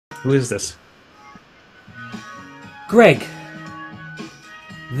Who is this? Greg,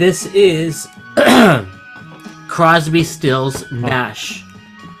 this is Crosby, Stills, Nash,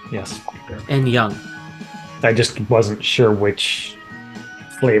 Yes. and Young. I just wasn't sure which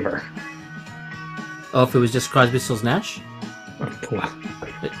flavor. Oh, if it was just Crosby, Stills, Nash?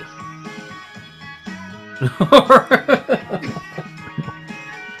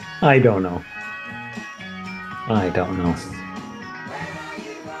 I don't know. I don't know.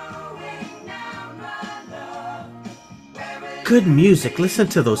 Good music. Listen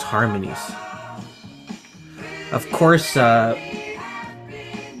to those harmonies. Of course,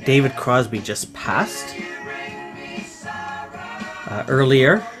 David Crosby just passed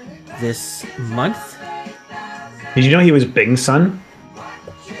earlier this month. Did you know he was Bing's son?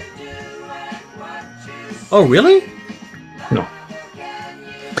 Oh, really? No.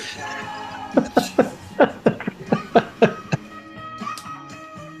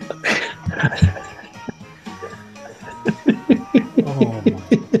 Oh my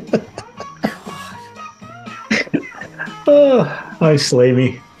God. Oh, I slay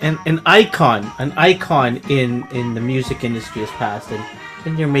me. And an icon in the music industry has passed,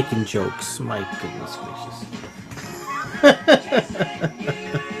 and you're making jokes. My goodness gracious.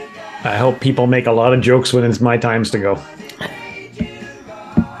 I hope people make a lot of jokes when it's my times to go.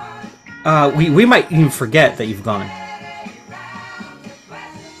 We might even forget that you've gone.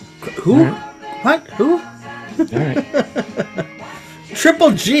 Who? Right. What? Who? All right.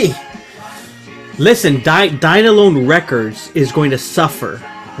 Triple G. Listen, Dynalone Records is going to suffer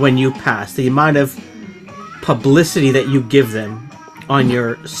when you pass. The amount of publicity that you give them on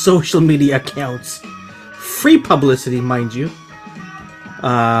your social media accounts. Free publicity, mind you.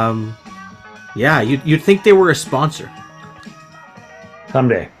 Yeah, you'd think they were a sponsor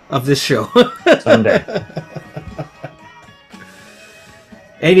Someday. of this show. Someday.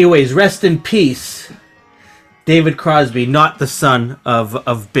 Anyways, rest in peace, David Crosby, not the son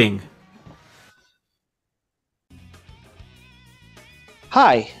of Bing.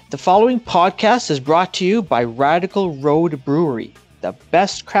 Hi, the following podcast is brought to you by Radical Road Brewery, the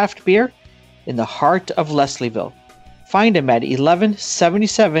best craft beer in the heart of Leslieville. Find them at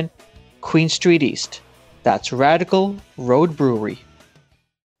 1177 Queen Street East. That's Radical Road Brewery.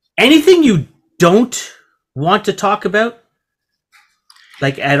 Anything you don't want to talk about?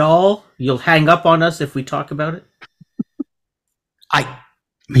 Like at all? You'll hang up on us if we talk about it? I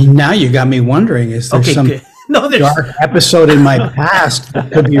mean, now you got me wondering, is there some good. No, dark episode in my past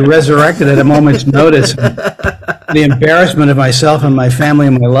that could be resurrected at a moment's notice? The embarrassment of myself and my family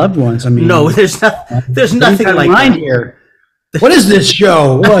and my loved ones. I mean, no, there's nothing like mind that. here. What is this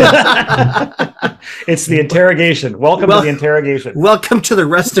show? What? It's the interrogation. Welcome to the interrogation. Welcome to the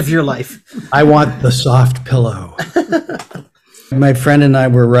rest of your life. I want the soft pillow. My friend and I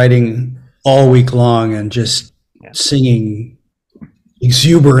were writing all week long and just singing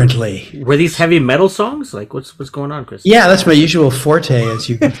exuberantly. Were these heavy metal songs? Like, what's going on, Chris? Yeah, that's my usual forte, as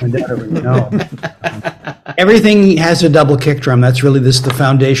you can find out already know. Everything has a double kick drum. That's really the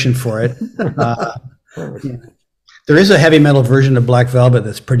foundation for it. Yeah. There is a heavy metal version of Black Velvet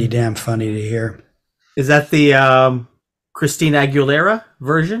that's pretty damn funny to hear. Is that the Christina Aguilera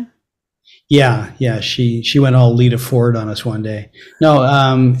version? Yeah. She went all Lita Ford on us one day.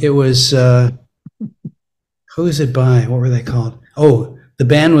 No, it was who is it by? What were they called? Oh, the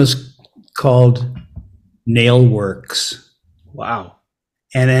band was called Nailworks. Wow.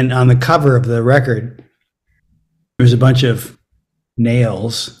 And then on the cover of the record, there's a bunch of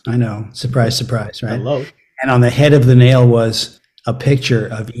nails. I know, surprise, surprise, right? Hello. And on the head of the nail was a picture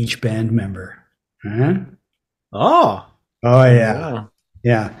of each band member. Huh? Oh. Oh yeah, Wow.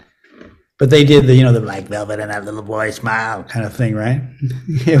 yeah. But they did the Black Velvet and that little boy smile kind of thing, right?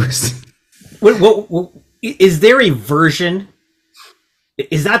 It was. What is there a version?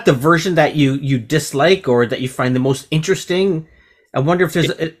 Is that the version that you dislike or that you find the most interesting? I wonder if there's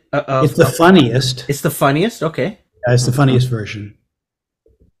it's the funniest. It's the funniest. Okay. Yeah, it's the funniest version.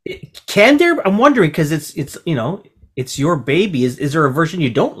 Can there? I'm wondering because it's it's your baby. Is there a version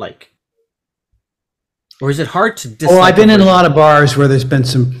you don't like, or is it hard to dislike? Oh, I've been in a lot of bars where there's been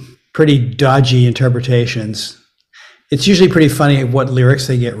some pretty dodgy interpretations. It's usually pretty funny what lyrics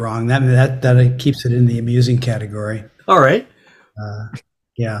they get wrong. That keeps it in the amusing category. All right.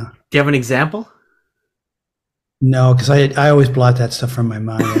 Yeah. Do you have an example? No, because I always blot that stuff from my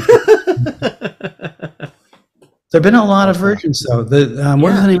mind. There've been a lot of versions though. What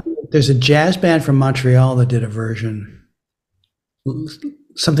is the name? There's a jazz band from Montreal that did a version,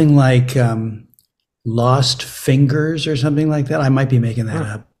 something like Lost Fingers or something like that. I might be making that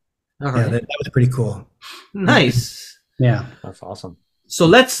up. All right. Yeah, that was pretty cool. Nice. Yeah. That's awesome. So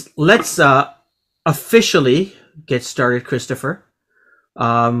let's officially get started, Christopher.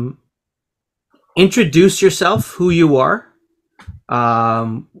 Introduce yourself, who you are,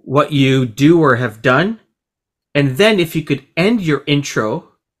 what you do or have done, and then if you could end your intro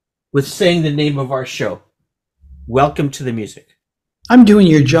with saying the name of our show. Welcome to the music. I'm doing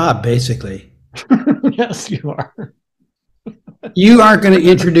your job, basically. Yes, you are. You aren't going to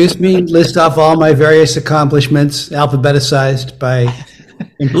introduce me, list off all my various accomplishments, alphabeticized by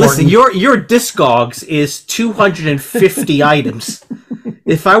important. Listen, your Discogs is 250 items.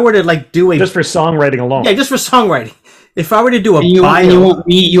 If I were to like do a Just for songwriting alone. yeah, just for songwriting. If I were to do a you, bio, and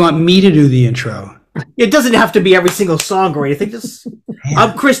you want me to do the intro. it doesn't have to be every single song or anything. Just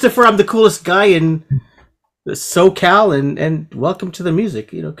I'm Christopher. I'm the coolest guy in SoCal, and welcome to the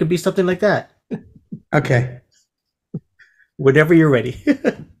music. You know, it could be something like that. Okay. Whenever you're ready.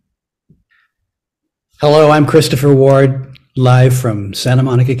 Hello, I'm Christopher Ward, live from Santa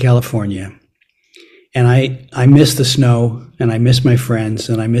Monica, California. And I miss the snow, and I miss my friends,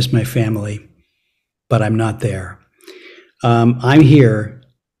 and I miss my family, but I'm not there. I'm here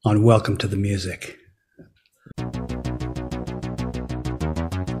on Welcome to the Music.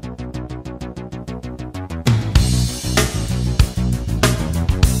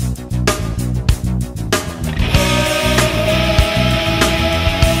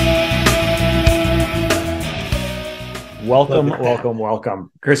 Welcome.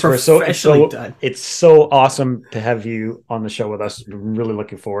 Christopher, Professionally done. it's so awesome to have you on the show with us. I'm really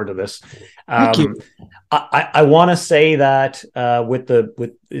looking forward to this. Thank you. I want to say that was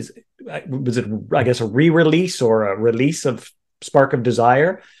it, I guess, a re-release or a release of Spark of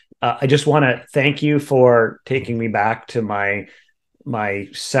Desire. I just want to thank you for taking me back to my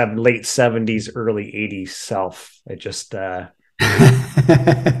late 70s, early 80s self. I just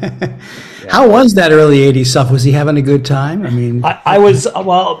How was that early 80s stuff? Was he having a good time? I mean, I was,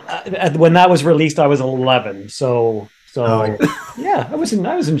 when that was released, I was 11. So yeah, I was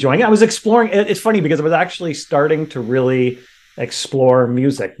enjoying it. I was exploring. It's funny because I was actually starting to really explore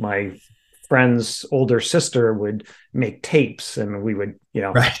music. My friend's older sister would make tapes, and we would,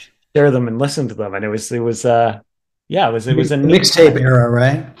 right. share them and listen to them. And it was a mixtape era,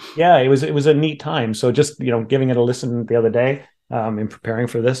 right? Yeah, it was a neat time. So just, giving it a listen the other day, in preparing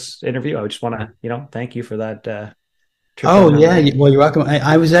for this interview, I just want to, thank you for that. Trip oh yeah, well, you're welcome.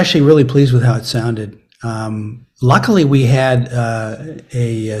 I was actually really pleased with how it sounded. Luckily, we had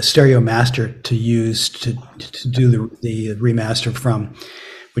a stereo master to use to do the remaster from,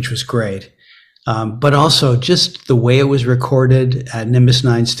 which was great. But also just the way it was recorded at Nimbus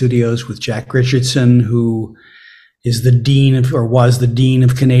 9 Studios with Jack Richardson, who is the dean of, or was the dean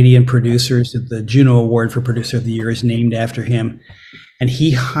of Canadian producers. The Juno Award for Producer of the Year is named after him. And he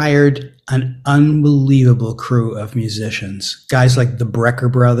hired an unbelievable crew of musicians, guys like the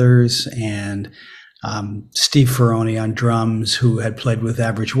Brecker Brothers and Steve Ferroni on drums, who had played with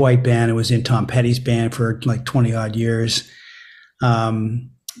Average White Band and was in Tom Petty's band for like 20 odd years. The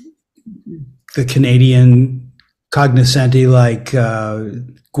Canadian cognoscenti like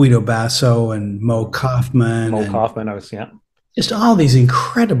Guido Basso and Mo Kaufman. Just all these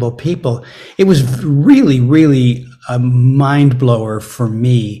incredible people. It was really, really a mind blower for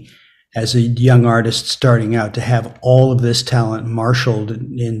me as a young artist starting out to have all of this talent marshaled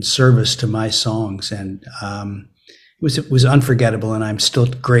in service to my songs. And it was unforgettable, and I'm still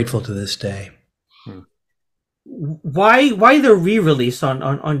grateful to this day. Why the re-release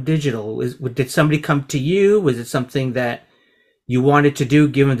on digital? Did somebody come to you? Was it something that you wanted to do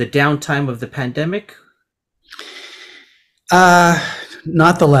given the downtime of the pandemic?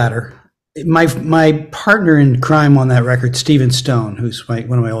 Not the latter. My partner in crime on that record, Stephen Stone, who's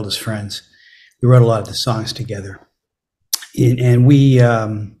one of my oldest friends, we wrote a lot of the songs together. And we'd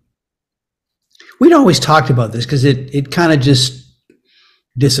always talked about this because it kind of just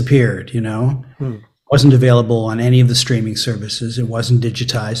disappeared, Wasn't available on any of the streaming services. It wasn't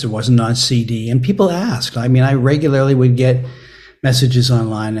digitized. It wasn't on CD. And people asked. I mean, I regularly would get messages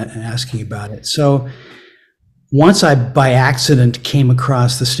online asking about it. So once I, by accident, came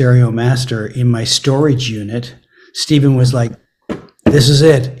across the stereo master in my storage unit, Stephen was like, this is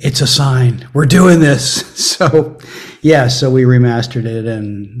it. It's a sign. We're doing this. So we remastered it,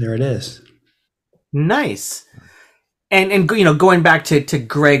 and there it is. Nice. And going back to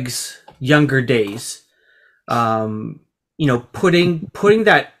Greg's younger days, putting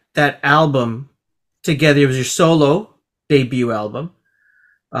that album together. It was your solo debut album.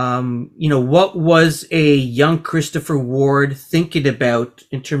 What was a young Christopher Ward thinking about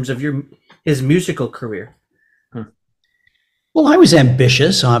in terms of his musical career? Well, I was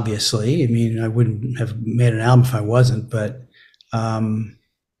ambitious, obviously. I mean, I wouldn't have made an album if I wasn't, but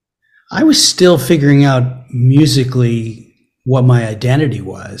I was still figuring out musically what my identity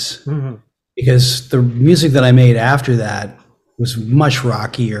was, because the music that I made after that was much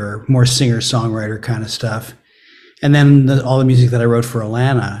rockier, more singer-songwriter kind of stuff. And then all the music that I wrote for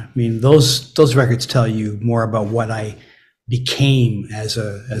Alana, I mean, those records tell you more about what I became as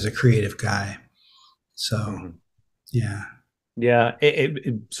a creative guy. So, yeah. Yeah.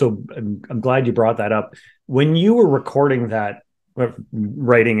 So I'm glad you brought that up. When you were recording that,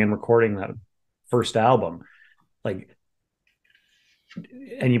 writing and recording that first album, like,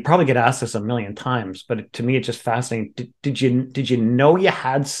 and you probably get asked this a million times, but to me, it's just fascinating. Did you know you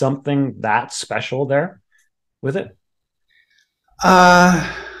had something that special there with it?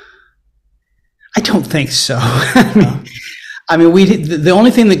 I don't think so. I mean, the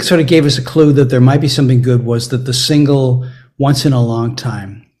only thing that sort of gave us a clue that there might be something good was that the single "Once in a Long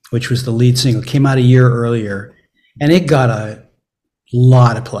Time," which was the lead single, came out a year earlier, and it got a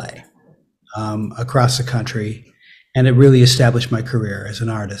lot of play across the country, and it really established my career as an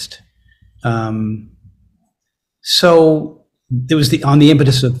artist. So it was on the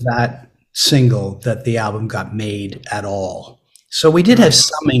impetus of that single that the album got made at all. So we did have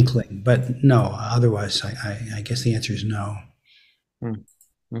some inkling, but no, otherwise I guess the answer is no.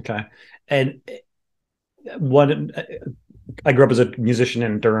 Okay. And I grew up as a musician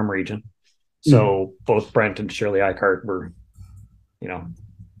in Durham region. So both Brent and Shirley Eichhardt were,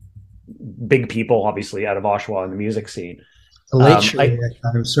 big people, obviously, out of Oshawa in the music scene. The late Shirley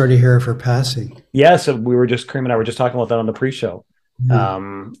Eichhardt, I'm sorry to hear of her passing. Yeah, so Cream and I were just talking about that on the pre-show.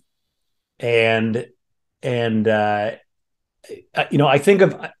 I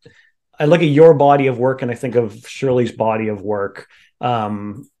look at your body of work and I think of Shirley's body of work,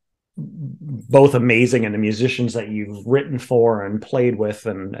 both amazing, and the musicians that you've written for and played with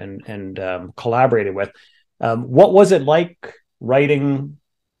and collaborated with. What was it like writing?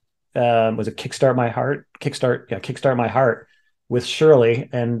 Was it Kickstart My Heart? Kickstart My Heart with Shirley,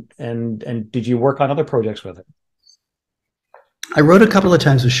 and did you work on other projects with it? I wrote a couple of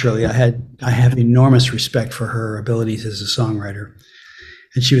times with Shirley. I have enormous respect for her abilities as a songwriter,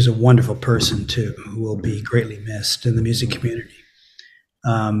 and she was a wonderful person too, who will be greatly missed in the music community.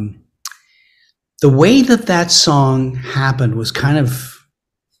 The way that song happened was kind of,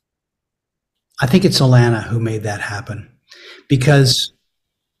 I think it's Alana who made that happen, because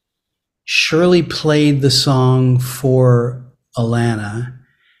Shirley played the song for Alana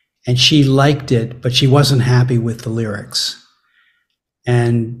and she liked it, but she wasn't happy with the lyrics.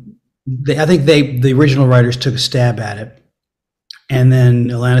 And I think the original writers took a stab at it. And then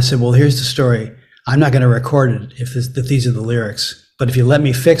Alana said, well, here's the story. I'm not going to record it if these are the lyrics, but if you let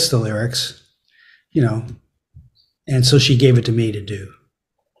me fix the lyrics, and so she gave it to me to do.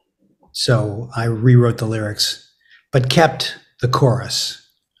 So I rewrote the lyrics, but kept the chorus,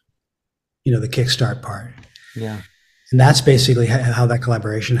 the kickstart part. Yeah. And that's basically how that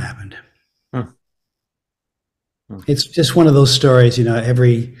collaboration happened. It's just one of those stories,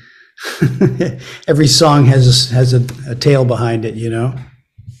 every every song has a tale behind it,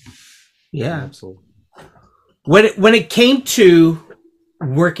 Yeah, absolutely. When it came to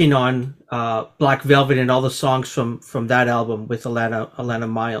working on Black Velvet and all the songs from that album with Alana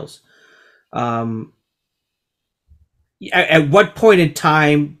Miles, at what point in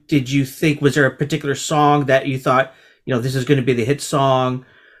time did you think, was there a particular song that you thought, this is going to be the hit song?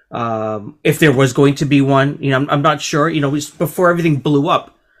 If there was going to be one, I'm not sure, it was before everything blew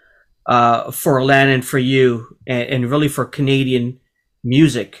up for Alana and for you, and really for Canadian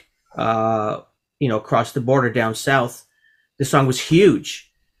music, across the border down south. The song was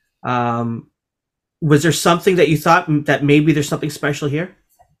huge. Was there something that you thought that maybe there's something special here?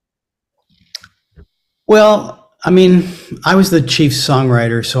 Well, I mean, I was the chief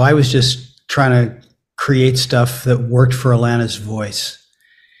songwriter, so I was just trying to create stuff that worked for Alana's voice.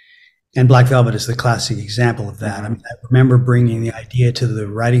 And Black Velvet is the classic example of that. I mean, I remember bringing the idea to the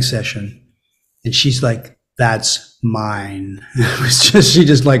writing session, and she's like, that's mine. It was just, she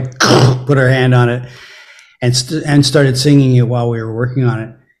just like put her hand on it and started singing it while we were working on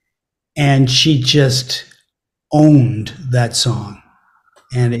it. And she just owned that song.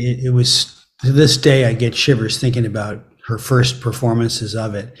 And it was, to this day, I get shivers thinking about her first performances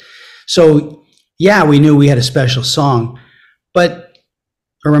of it. So yeah, we knew we had a special song, but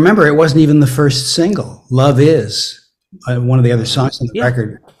remember, it wasn't even the first single. Love Is, one of the other songs on the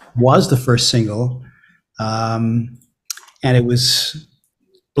record, was the first single. And it was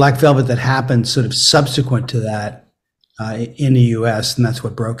Black Velvet that happened sort of subsequent to that in the US, and that's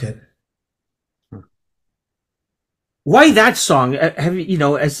what broke it. Why that song? Have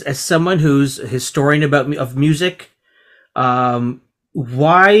you, as someone who's a historian of music,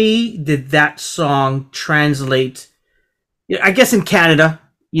 Why did that song translate? I guess in Canada,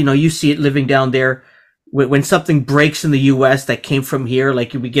 you see it living down there. When something breaks in the U.S. that came from here,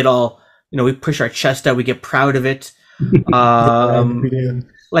 like we get all, we push our chest out, we get proud of it. We do.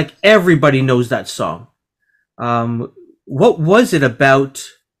 Like everybody knows that song. What was it about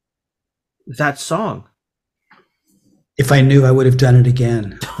that song? If I knew, I would have done it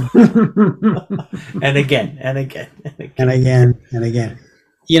again. And again, and again, and again. And again, and again.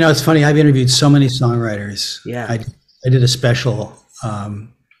 It's funny. I've interviewed so many songwriters. Yeah. I did a special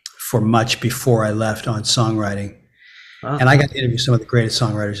for Much before I left on songwriting. Oh. And I got to interview some of the greatest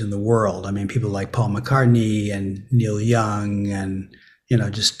songwriters in the world. I mean, people like Paul McCartney and Neil Young and,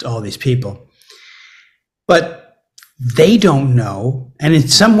 just all these people. But they don't know. And in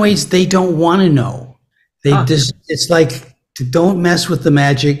some ways, they don't want to know. It's like, don't mess with the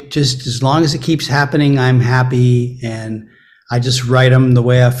magic. Just as long as it keeps happening, I'm happy. And I just write them the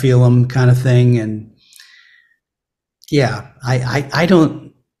way I feel them, kind of thing. And yeah, I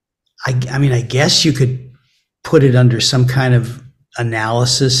mean, I guess you could put it under some kind of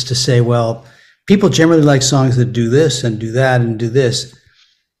analysis to say, well, people generally like songs that do this and do that and do this,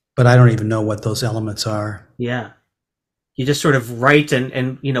 but I don't even know what those elements are. Yeah. You just sort of write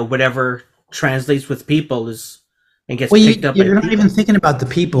and whatever translates with people and gets picked up. You're not even thinking about the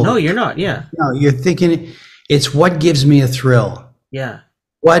people. No, you're not. Yeah. No, you're thinking it's what gives me a thrill. Yeah.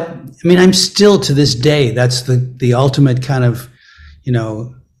 I'm still to this day, that's the ultimate kind of,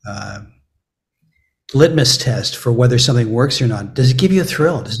 litmus test for whether something works or not. Does it give you a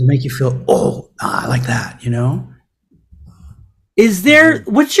thrill? Does it make you feel, I like that, Is there,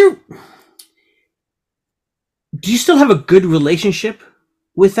 do you still have a good relationship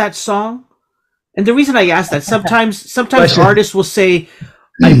with that song? And the reason I ask that, sometimes artists will say,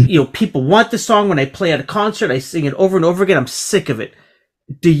 people want the song. When I play at a concert, I sing it over and over again. I'm sick of it.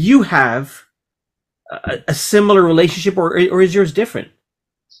 Do you have a similar relationship, or is yours different?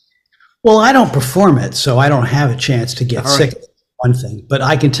 Well, I don't perform it, so I don't have a chance to get sick of it, one thing. But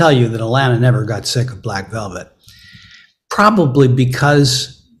I can tell you that Alana never got sick of Black Velvet. Probably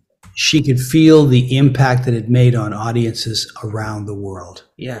because she could feel the impact that it made on audiences around the world.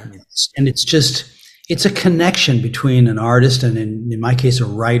 Yeah. And it's a connection between an artist and, in my case, a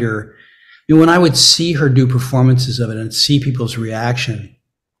writer. When I would see her do performances of it and see people's reaction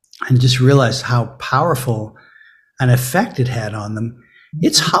and just realize how powerful an effect it had on them,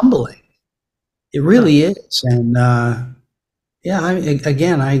 it's humbling. It really is. And I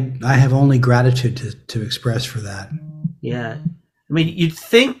have only gratitude to express for that. Yeah. I mean, you'd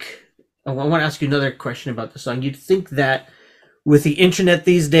think, I want to ask you another question about the song. You'd think that with the internet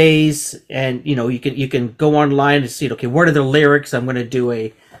these days, and you can go online and see it. Okay, what are the lyrics? I'm going to do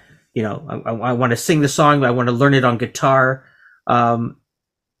I want to sing the song. I want to learn it on guitar. And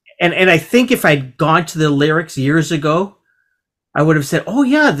I think if I'd gone to the lyrics years ago, I would have said, oh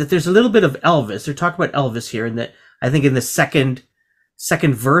yeah, that there's a little bit of Elvis. They're talking about Elvis here, and that I think in the second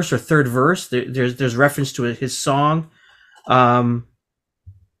verse or third verse, there's reference to his song.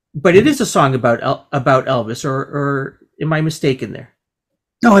 But it is a song about Elvis, or am I mistaken there?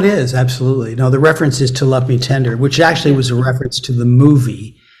 No, it is, absolutely. No, the reference is to Love Me Tender, which actually was a reference to the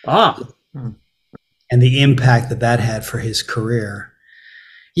movie. And the impact that had for his career.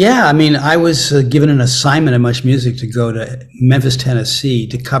 Yeah, I mean, I was given an assignment at MuchMusic to go to Memphis, Tennessee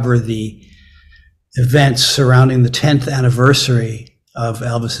to cover the events surrounding the 10th anniversary of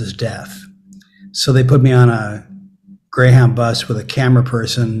Elvis's death. So they put me on a Greyhound bus with a camera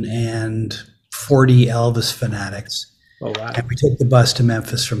person and 40 Elvis fanatics. Oh, wow. And we took the bus to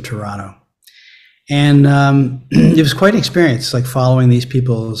Memphis from Toronto. And it was quite an experience, like following these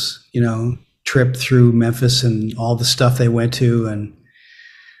people's, trip through Memphis and all the stuff they went to. And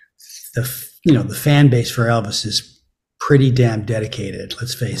the fan base for Elvis is pretty damn dedicated,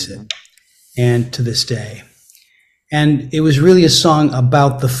 let's face it, and to this day. And it was really a song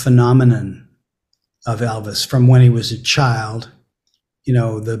about the phenomenon of Elvis from when he was a child. His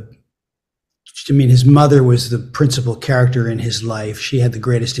mother was the principal character in his life. She had the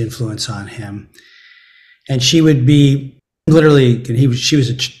greatest influence on him. And she would be literally, she was,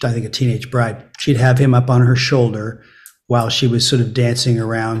 I think, a teenage bride. She'd have him up on her shoulder while she was sort of dancing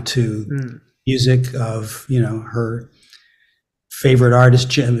around to music of, her favorite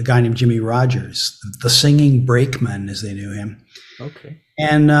artist, a guy named Jimmy Rogers, the singing brakeman, as they knew him. Okay.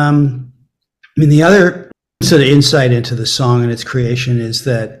 And the other sort of insight into the song and its creation is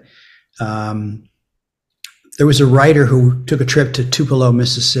that there was a writer who took a trip to Tupelo,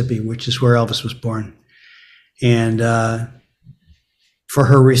 Mississippi, which is where Elvis was born. And for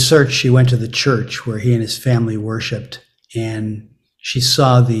her research, she went to the church where he and his family worshiped and she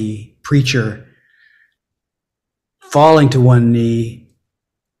saw the preacher falling to one knee,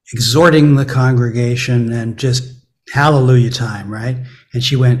 exhorting the congregation, and just hallelujah time, right? And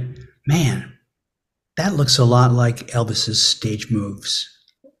she went, man, that looks a lot like Elvis's stage moves.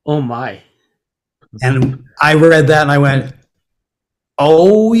 Oh my. And I read that and I went,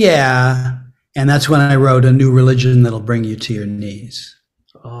 oh yeah. And that's when I wrote A New Religion That'll Bring You to Your Knees.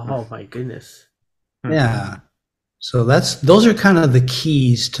 Oh my goodness. Yeah. So those are kind of the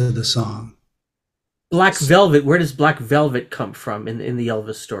keys to the song. Black Velvet, where does Black Velvet come from in the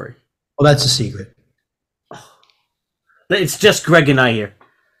Elvis story? Well, that's a secret. It's just Greg and I here.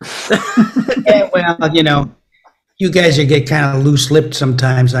 Yeah, well, you guys get kind of loose-lipped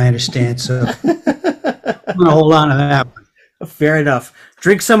sometimes, I understand. So I'm going to hold on to that one. Fair enough.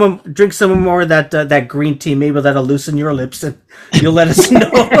 Drink some more of that green tea. Maybe that'll loosen your lips, and you'll let us know.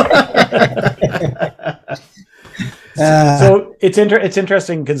 So it's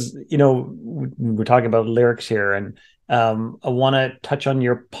interesting because we're talking about lyrics here, and I want to touch on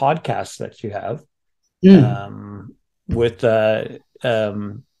your podcast that you have with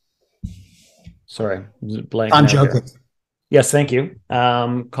sorry, blank. I'm joking. Yes, thank you.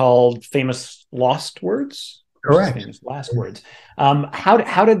 Called Famous Lost Words. Correct. Famous Last Words.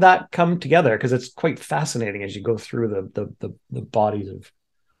 How did that come together? Because it's quite fascinating as you go through the bodies of.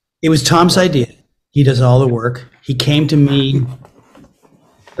 It was Tom's idea. He does all the work. He came to me.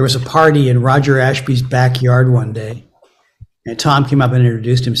 There was a party in Roger Ashby's backyard one day, and Tom came up and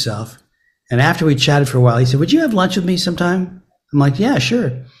introduced himself. And after we chatted for a while, he said, "Would you have lunch with me sometime?" I'm like, "Yeah,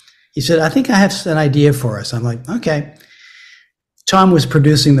 sure." He said, "I think I have an idea for us." I'm like, "Okay." Tom was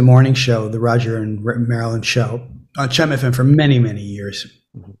producing the morning show, the Roger and Marilyn show, on Chum FM for many, many years.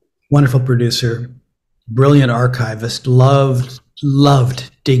 Wonderful producer, brilliant archivist,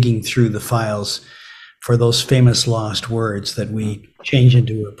 loved digging through the files for those famous lost words that we change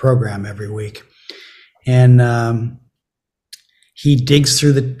into a program every week. And he digs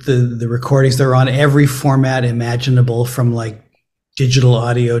through the recordings. They're on every format imaginable, from like digital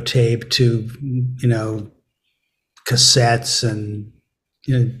audio tape to, cassettes and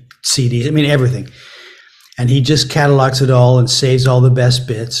CDs. I mean, everything. And he just catalogs it all and saves all the best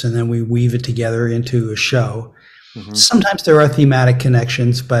bits, and then we weave it together into a show. Mm-hmm. Sometimes there are thematic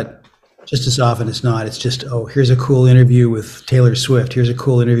connections, but just as often as not, it's just, oh, here's a cool interview with Taylor Swift. Here's a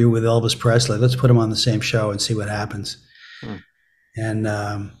cool interview with Elvis Presley. Let's put them on the same show and see what happens. Mm. And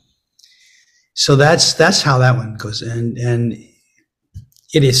so that's how that one goes. And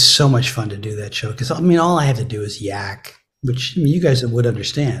it is so much fun to do that show, because all I have to do is yak, which you guys would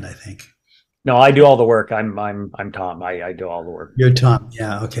understand, I think. No, I do all the work. I'm Tom. I do all the work. You're Tom.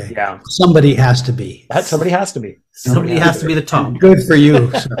 Yeah. Okay. Yeah. Somebody has to be. Somebody has to be. Somebody has to be the Tom. Good for you.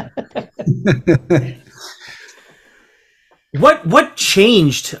 What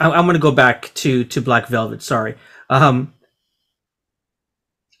changed? I'm going to go back to Black Velvet. Sorry.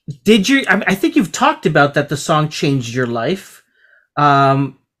 Did you? I think you've talked about that the song changed your life.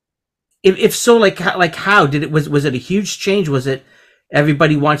 If so, like how did it? Was it a huge change? Was it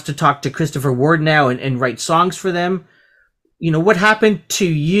everybody wants to talk to Christopher Ward now and write songs for them? What happened to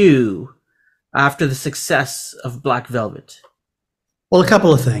you after the success of Black Velvet? Well, a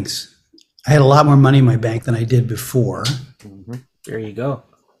couple of things. I had a lot more money in my bank than I did before. Mm-hmm. There you go.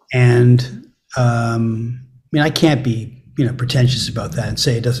 And I can't be pretentious about that and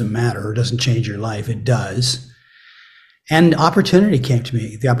say it doesn't matter or doesn't change your life. It does. And opportunity came to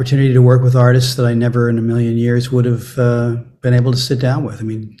me, the opportunity to work with artists that I never in a million years would have been able to sit down with. I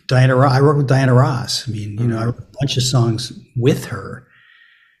worked with Diana Ross. I wrote a bunch of songs with her.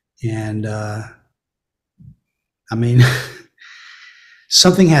 And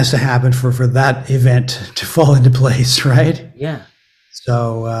something has to happen for that event to fall into place, right? Yeah.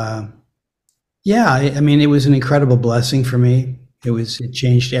 So, it was an incredible blessing for me. It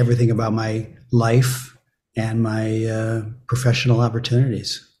changed everything about my life and my professional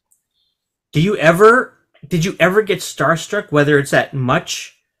opportunities. Did you ever get starstruck, whether it's at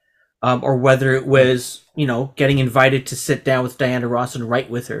Much, or whether it was, getting invited to sit down with Diana Ross and write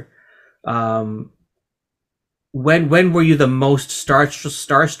with her? When were you the most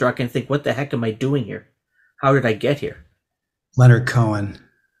starstruck and think, what the heck am I doing here? How did I get here? Leonard Cohen.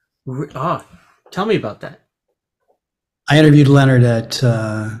 Tell me about that. I interviewed Leonard at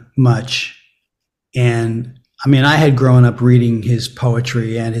Much. And I had grown up reading his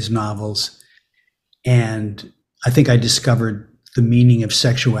poetry and his novels. And I think I discovered the meaning of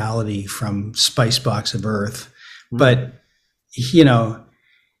sexuality from Spice Box of Earth. Mm-hmm. But,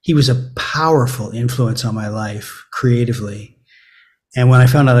 he was a powerful influence on my life creatively. And when I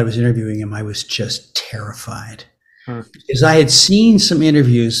found out I was interviewing him, I was just terrified. is I had seen some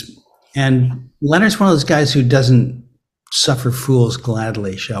interviews, and Leonard's one of those guys who doesn't suffer fools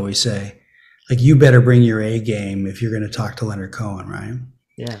gladly, shall we say. Like, you better bring your A game if you're going to talk to Leonard Cohen, right?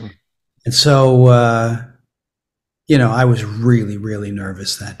 Yeah. And so, I was really, really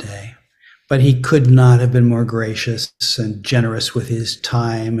nervous that day. But he could not have been more gracious and generous with his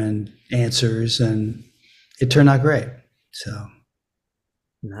time and answers, and it turned out great. So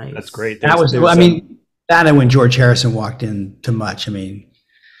Nice. That's great. that and when George Harrison walked in to Much, when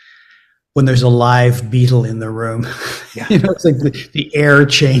there's a live Beatle in the room, it's like the air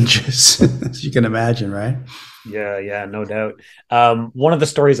changes, as you can imagine, right? Yeah, no doubt. One of the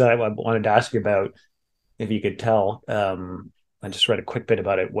stories that I wanted to ask you about, if you could tell, I just read a quick bit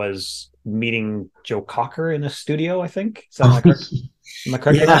about it, was meeting Joe Cocker in a studio, I think. Is that correct? Am I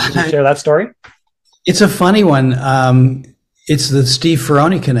correct? Yeah. Can you share that story? It's a funny one. It's the Steve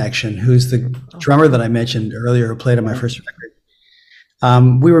Ferroni connection, who's the drummer that I mentioned earlier, who played on my first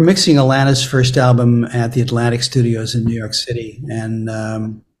record. We were mixing Alana's first album at the Atlantic Studios in New York City, and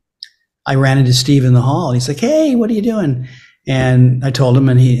I ran into Steve in the hall, and he's like, "Hey, what are you doing?" And I told him,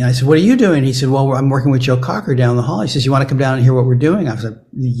 and I said, "What are you doing?" He said, "Well, I'm working with Joe Cocker down the hall." He says, "You want to come down and hear what we're doing?" I was like,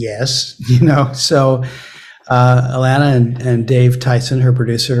 "Yes," So Alana and Dave Tyson, her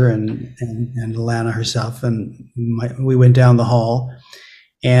producer, and Alana herself, and we went down the hall,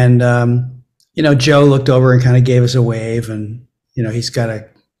 and Joe looked over and kind of gave us a wave, and he's got a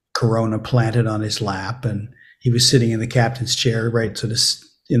Corona planted on his lap, and he was sitting in the captain's chair right sort of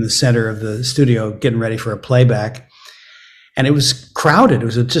in the center of the studio, getting ready for a playback. And it was crowded. It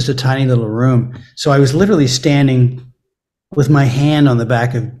was just a tiny little room. So I was literally standing with my hand on the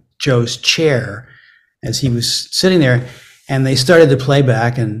back of Joe's chair as he was sitting there. And they started the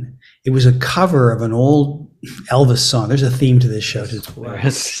playback, and it was a cover of an old Elvis song. There's a theme to this show,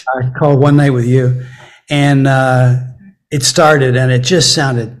 called One Night with You. And it started, and it just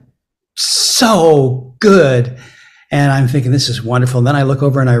sounded so good. And I'm thinking, this is wonderful. And then I look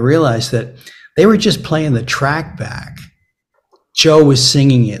over and I realize that they were just playing the track back. Joe was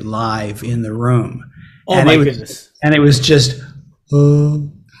singing it live in the room. Oh, and my goodness. And it was just, oh,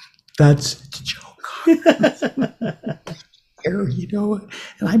 that's Joe Cocker.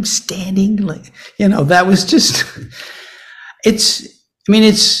 And I'm standing like, that was just, it's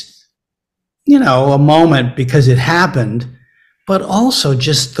a moment because it happened, but also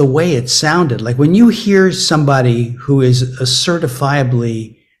just the way it sounded. Like when you hear somebody who is a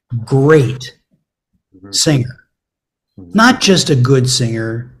certifiably great singer, not just a good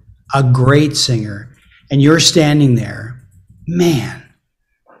singer, a great singer, and you're standing there, man,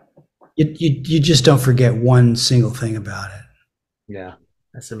 you just don't forget one single thing about it. Yeah.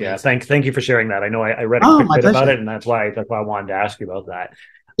 That's amazing. Yeah, thank you for sharing that. I know I read a quick bit about it, and that's why I wanted to ask you about that.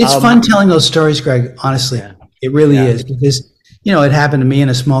 It's fun telling those stories, Greg, honestly. Yeah. It really is, because it happened to me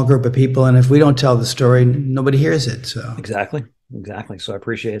and a small group of people, and if we don't tell the story, nobody hears it. So Exactly. So I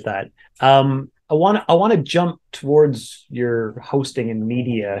appreciate that. I want to jump towards your hosting and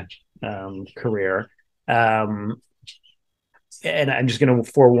media career. And I'm just going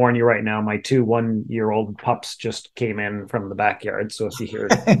to forewarn you right now, my 2 one-year-old pups just came in from the backyard. So if you hear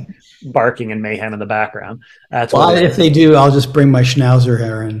barking and mayhem in the background, that's if they do, I'll just bring my schnauzer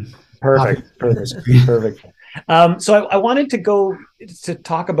here and perfect. So I wanted to go to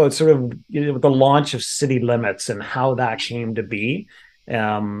talk about sort of the launch of City Limits and how that came to be.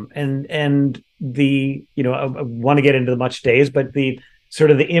 And the I want to get into the Much days, but the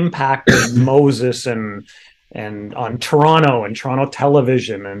sort of the impact of Moses and on Toronto and Toronto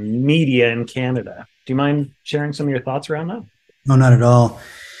television and media in Canada. Do you mind sharing some of your thoughts around that? No, not at all.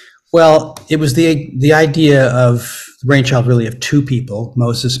 Well, it was the idea of the brainchild really of 2 people,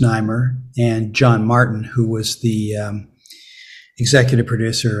 Moses Neimer and John Martin, who was the executive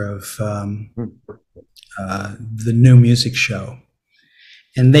producer of the New Music Show.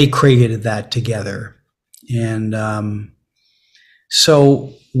 And they created that together. And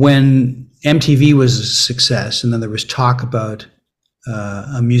so when MTV was a success, and then there was talk about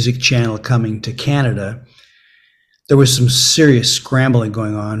a music channel coming to Canada, there was some serious scrambling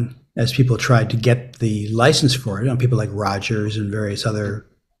going on as people tried to get the license for it. People like Rogers and various other,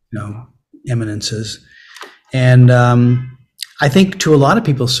 eminences. And I think to a lot of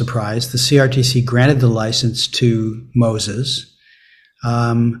people's surprise, the CRTC granted the license to Moses,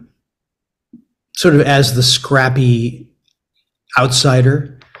 sort of as the scrappy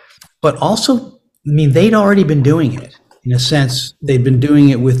outsider, but also, they'd already been doing it. In a sense, they'd been doing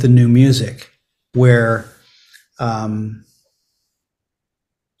it with the New Music, where, like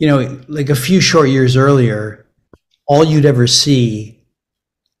a few short years earlier, all you'd ever see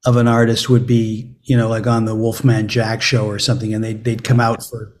of an artist would be, like on the Wolfman Jack show or something, and they'd come out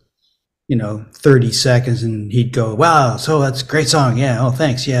for 30 seconds, and he'd go, wow, so that's a great song. Yeah. Oh,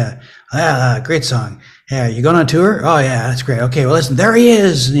 thanks. Yeah. Great song. Yeah. You going on tour? Oh yeah, that's great. Okay. Well, listen, there he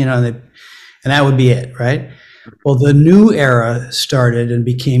is. And that would be it. Right. Well, the new era started and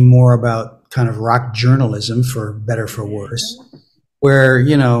became more about kind of rock journalism, for better, for worse, where,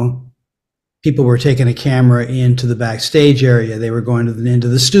 people were taking a camera into the backstage area. They were going into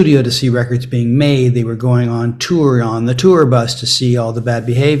the studio to see records being made. They were going on tour, on the tour bus, to see all the bad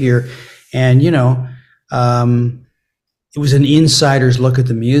behavior. And, it was an insider's look at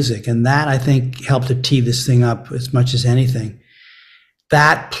the music. And that, I think, helped to tee this thing up as much as anything.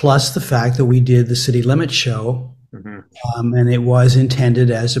 That, plus the fact that we did the City Limits show, and it was intended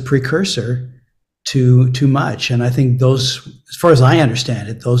as a precursor to Much. And I think those, as far as I understand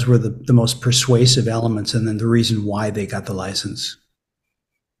it, those were the most persuasive elements, and then the reason why they got the license.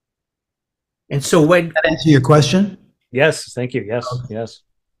 And so when... Did that answer your question? Yes, thank you. Yes, Okay. yes.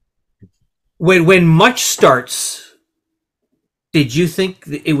 When Much starts, did you think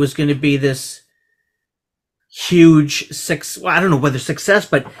that it was going to be this huge success? Well, I don't know whether success,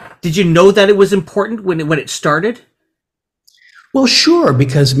 but did you know that it was important when it started? Well, sure,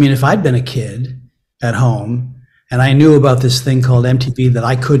 because, if I'd been a kid at home and I knew about this thing called MTV that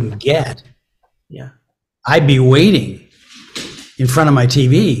I couldn't get, Yeah. I'd be waiting in front of my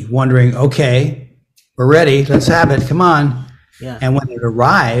TV wondering, okay, we're ready, let's have it, come on. Yeah. And when it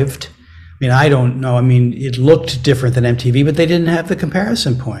arrived, I don't know, it looked different than MTV, but they didn't have the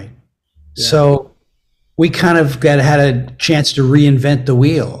comparison point. Yeah. So we kind of had a chance to reinvent the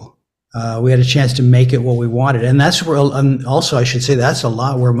wheel. We had a chance to make it what we wanted. And that's where, also I should say, that's a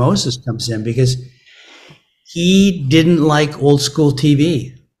lot where Moses comes in, because he didn't like old school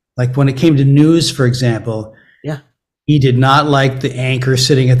TV. Like when it came to news, for example, yeah, he did not like the anchor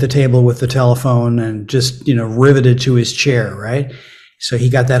sitting at the table with the telephone and just, riveted to his chair, right? So he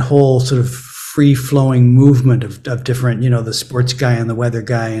got that whole sort of free-flowing movement of different, the sports guy and the weather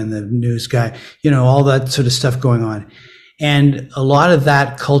guy and the news guy, all that sort of stuff going on. And a lot of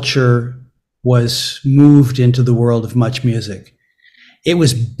that culture was moved into the world of MuchMusic. It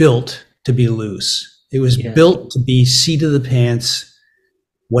was built to be loose. It was built to be seat of the pants.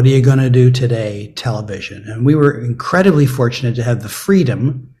 What are you going to do today? Television. And we were incredibly fortunate to have the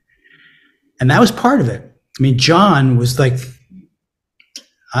freedom. And that was part of it. John was like,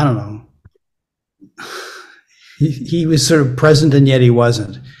 I don't know. He was sort of present, and yet he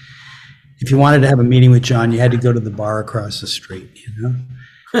wasn't. If you wanted to have a meeting with John, you had to go to the bar across the street,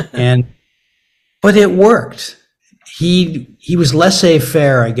 but it worked. He was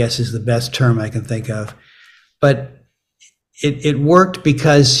laissez-faire, I guess is the best term I can think of. But it worked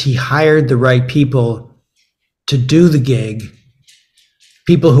because he hired the right people to do the gig,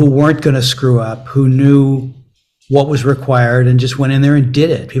 people who weren't going to screw up, who knew what was required and just went in there and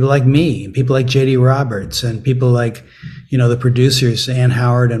did it. People like me, and people like J.D. Roberts, and people like, the producers, Ann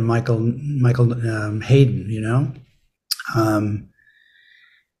Howard and Michael Hayden, and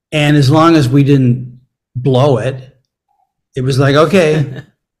as long as we didn't blow it, it was like, okay,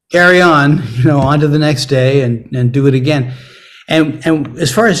 carry on, on to the next day and do it again. And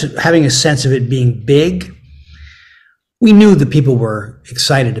as far as having a sense of it being big, we knew that people were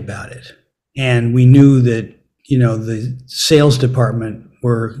excited about it. And we knew that, the sales department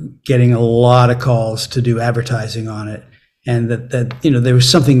were getting a lot of calls to do advertising on it. And that there was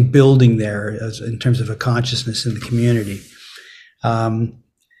something building there in terms of a consciousness in the community.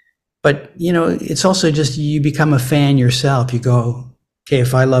 But, it's also just you become a fan yourself. You go, okay,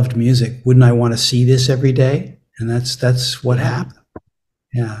 if I loved music, wouldn't I want to see this every day? And that's what happened.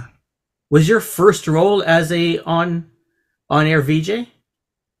 Yeah. Was your first role as a on-air VJ?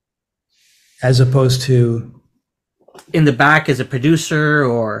 As opposed to? In the back as a producer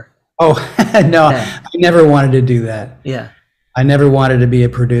or? Oh, no, I never wanted to do that. Yeah. I never wanted to be a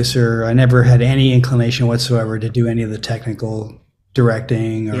producer. I never had any inclination whatsoever to do any of the technical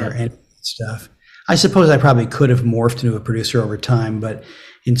directing or any stuff. I suppose I probably could have morphed into a producer over time, but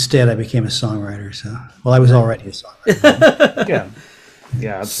instead I became a songwriter. So, well, I was already a songwriter.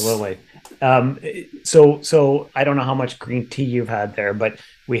 Yeah, absolutely. So I don't know how much green tea you've had there, but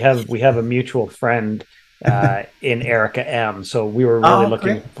we have a mutual friend in Erica M. So we were really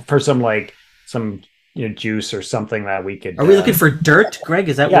looking for some juice or something that we could. Are we looking for dirt, Greg?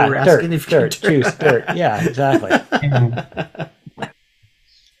 Is that what we're asking? Dirt, juice, dirt. Yeah, exactly.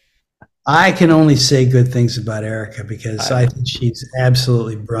 I can only say good things about Erica because I think she's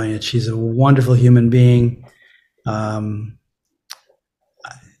absolutely brilliant. She's a wonderful human being.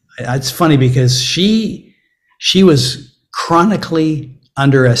 It's funny because she was chronically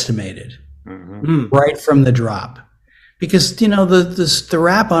underestimated right from the drop. Because, the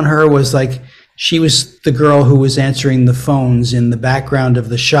rap on her was like, she was the girl who was answering the phones in the background of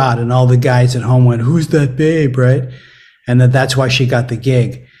the shot, and all the guys at home went, "Who's that babe?" Right? And that's why she got the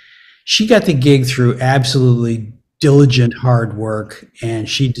gig. She got the gig through absolutely diligent hard work, and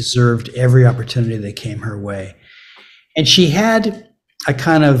she deserved every opportunity that came her way. And she had a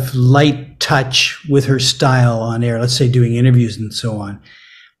kind of light touch with her style on air, let's say doing interviews and so on.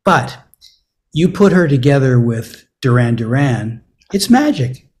 But you put her together with Duran Duran, it's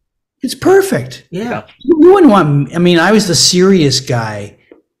magic. It's perfect. Yeah. You wouldn't want, I was the serious guy,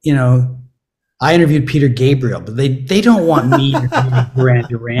 I interviewed Peter Gabriel, but they don't want me interviewing Duran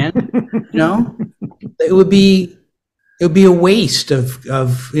Duran, It would be a waste of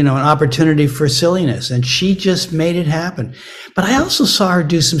an opportunity for silliness, and she just made it happen. But I also saw her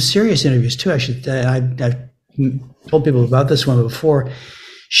do some serious interviews too. I've told people about this one before.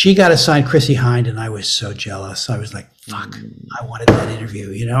 She got assigned Chrissie Hynde, and I was so jealous. I was like, "Fuck, I wanted that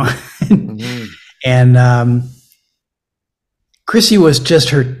interview," And Chrissie was just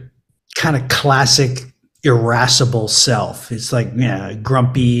her kind of classic irascible self. It's like,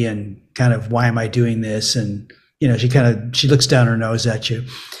 grumpy and kind of, "Why am I doing this?" And she looks down her nose at you.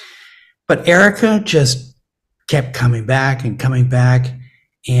 But Erica just kept coming back, and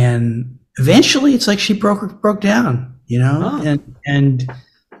eventually it's like she broke down,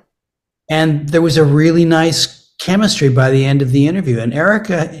 and there was a really nice chemistry by the end of the interview. And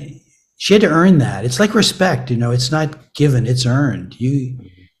Erica, she had to earn that. It's like respect, it's not given, it's earned.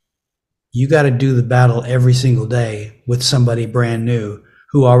 You got to do the battle every single day with somebody brand new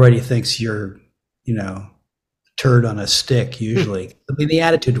who already thinks you're, turd on a stick usually. The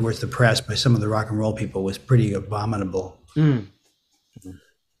attitude towards the press by some of the rock and roll people was pretty abominable.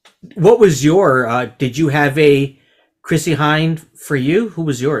 What was your, did you have a Chrissie Hynde for you? Who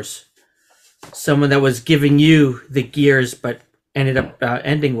was yours? Someone that was giving you the gears, but ended up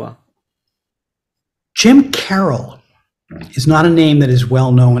ending well. Jim Carroll is not a name that is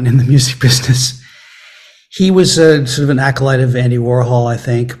well known in the music business. He was sort of an acolyte of Andy Warhol, I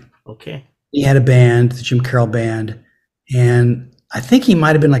think. Okay. He had a band, the Jim Carroll Band, and I think he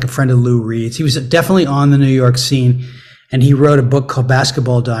might have been like a friend of Lou Reed's. He was definitely on the New York scene, and he wrote a book called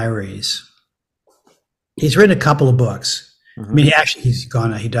Basketball Diaries. He's written a couple of books. He's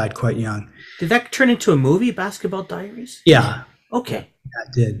gone now. He died quite young. Did that turn into a movie, Basketball Diaries? Yeah. Okay. Yeah,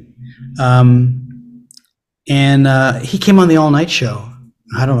 it did. And he came on the All Night Show.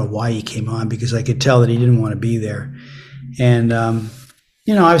 I don't know why he came on, because I could tell that he didn't want to be there. And,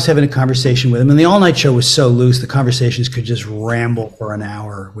 I was having a conversation with him, and the All Night Show was so loose, the conversations could just ramble for an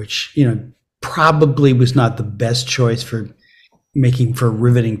hour, which, probably was not the best choice for making for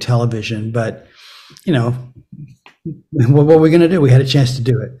riveting television. But, what were we going to do? We had a chance to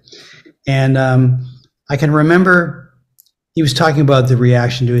do it. And I can remember he was talking about the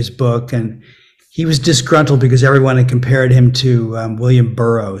reaction to his book, and he was disgruntled because everyone had compared him to William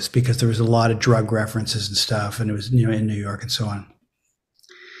Burroughs, because there was a lot of drug references and stuff, and it was, in New York and so on.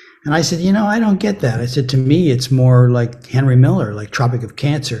 And I said, I don't get that. I said, to me, it's more like Henry Miller, like Tropic of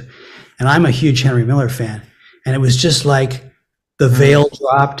Cancer. And I'm a huge Henry Miller fan. And it was just like the veil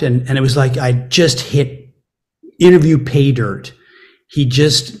dropped, and it was like I just hit interview pay dirt. He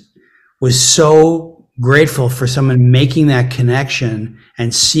just was so grateful for someone making that connection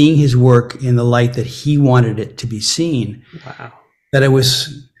and seeing his work in the light that he wanted it to be seen. Wow. That it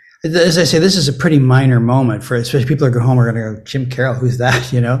was, as I say, this is a pretty minor moment for, especially people that go home are going to go, Jim Carroll, who's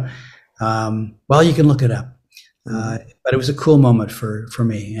that, Well, you can look it up. But it was a cool moment for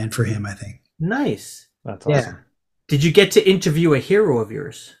me and for him, I think. Nice. That's awesome. Yeah. Did you get to interview a hero of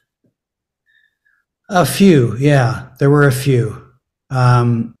yours? A few, yeah. There were a few.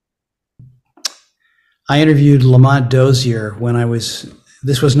 I interviewed Lamont Dozier when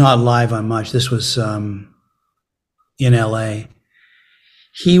this was not live on Much. This was in LA.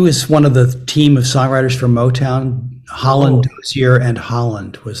 He was one of the team of songwriters for Motown. Holland, Dozier, and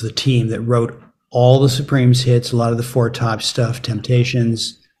Holland was the team that wrote all the Supremes hits, a lot of the Four Top stuff,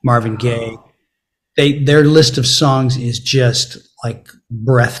 Temptations, Marvin Gaye. Their list of songs is just like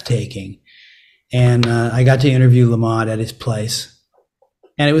breathtaking. And I got to interview Lamont at his place.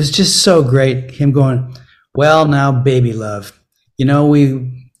 And it was just so great, him going, well, now, baby love, we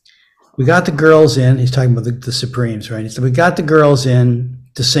got the girls in. He's talking about the Supremes, right? He said, we got the girls in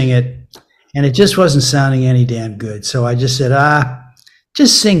to sing it, and it just wasn't sounding any damn good. So I just said,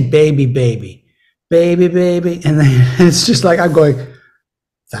 just sing baby, baby, baby, baby. And then it's just like, I'm going,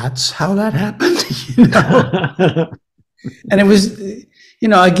 that's how that happened, And it was,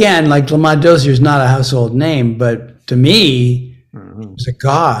 again, like Lamont Dozier is not a household name, but to me, was a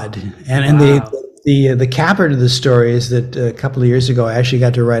god. And the capper to the story is that a couple of years ago, I actually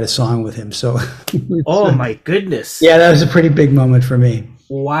got to write a song with him. So, oh my goodness. Yeah, that was a pretty big moment for me.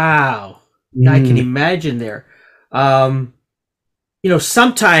 Wow. I can imagine there.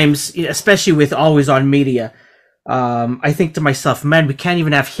 Sometimes, especially with always on media, I think to myself, man, we can't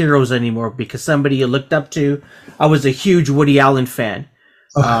even have heroes anymore because somebody you looked up to. I was a huge Woody Allen fan.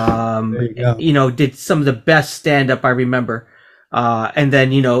 There you go. Did some of the best stand-up I remember. And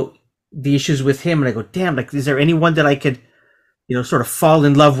then, the issues with him, and I go, damn, like, is there anyone that I could, sort of fall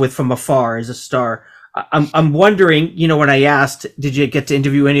in love with from afar as a star? I'm wondering, when I asked, did you get to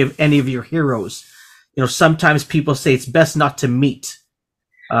interview any of your heroes? Sometimes people say it's best not to meet.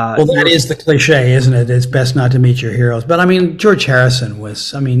 Well, that is the cliche, isn't it? It's best not to meet your heroes. But I mean, George Harrison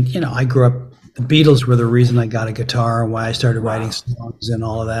was, I grew up, the Beatles were the reason I got a guitar and why I started writing songs and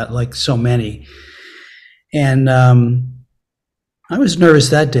all of that, like so many. And I was nervous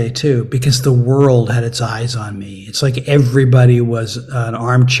that day too, because the world had its eyes on me. It's like everybody was an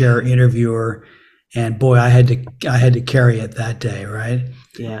armchair interviewer, and boy, I had to carry it that day, right?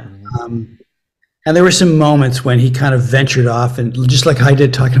 Yeah. And there were some moments when he kind of ventured off, and just like I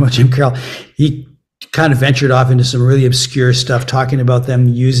did talking about Jim Carroll, he kind of ventured off into some really obscure stuff, talking about them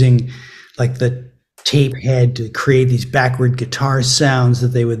using like the tape head to create these backward guitar sounds that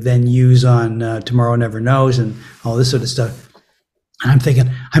they would then use on Tomorrow Never Knows and all this sort of stuff. And I'm thinking,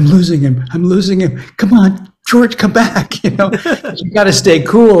 I'm losing him. Come on, George, come back. You got to stay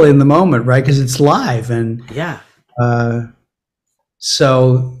cool in the moment, right? Because it's live. And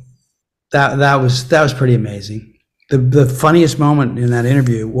so that was pretty amazing. The funniest moment in that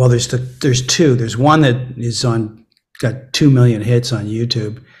interview, well, there's two. There's one that is got 2 million hits on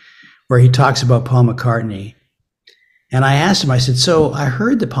YouTube, where he talks about Paul McCartney. And I asked him, I said, so I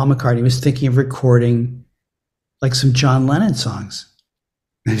heard that Paul McCartney was thinking of recording like some John Lennon songs.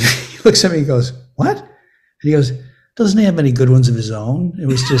 And he looks at me and goes, what? And he goes, doesn't he have any good ones of his own? It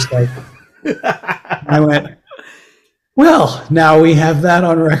was just like, I went, well, now we have that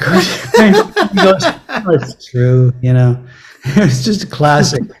on record. He goes, oh, it's true, It's just a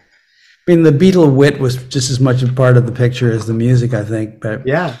classic. I mean, the Beatle wit was just as much a part of the picture as the music, I think. But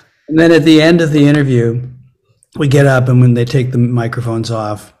yeah. And then at the end of the interview, we get up, and when they take the microphones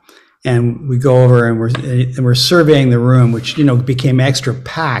off, and we go over and we're surveying the room, which became extra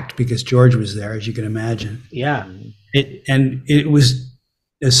packed because George was there, as you can imagine. Yeah. It was,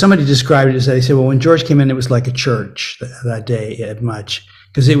 as somebody described it, as they said, well, when George came in, it was like a church that day at Much,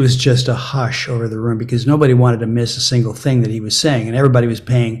 because it was just a hush over the room because nobody wanted to miss a single thing that he was saying, and everybody was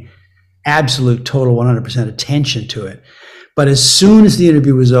paying absolute, total, 100% attention to it. But as soon as the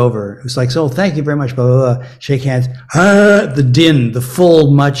interview was over, it was like, so thank you very much, blah, blah, blah, shake hands. The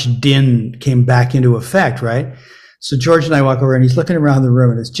full Much din came back into effect, right? So George and I walk over, and he's looking around the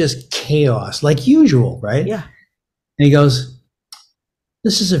room, and it's just chaos, like usual, right? Yeah. And he goes,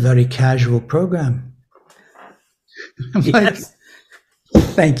 this is a very casual program. I'm like,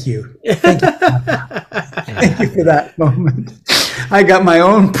 thank you. Thank you. Thank you for that moment. I got my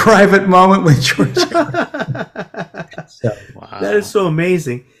own private moment with George. Wow. That is so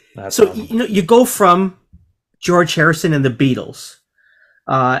amazing. That's awesome. You go from George Harrison and the Beatles,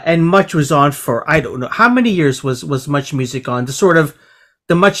 and Much was on for, I don't know, how many years was MuchMusic on?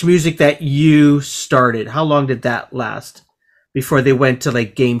 The MuchMusic that you started, how long did that last before they went to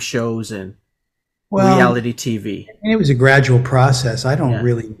like game shows and reality TV? It was a gradual process. I don't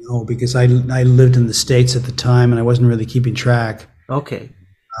really know because I lived in the States at the time and I wasn't really keeping track. Okay.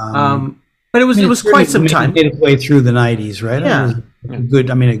 But it was quite some time. Made its way through the 90s, right? Yeah.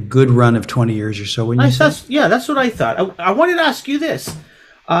 A good run of 20 years or so. That's what I thought. I wanted to ask you this.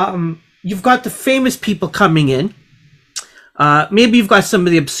 You've got the famous people coming in. Maybe you've got some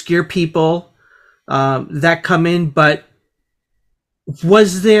of the obscure people that come in, but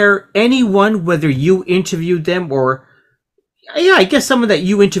was there anyone, whether you interviewed them or, I guess someone that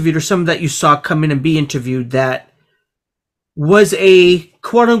you interviewed or someone that you saw come in and be interviewed that was a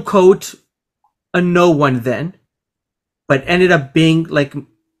quote unquote a no one then, but ended up being like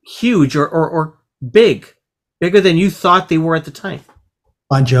huge or bigger than you thought they were at the time?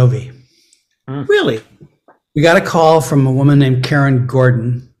 Bon Jovi. Really? We got a call from a woman named Karen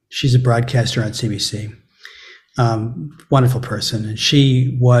Gordon. She's a broadcaster on CBC. Wonderful person. And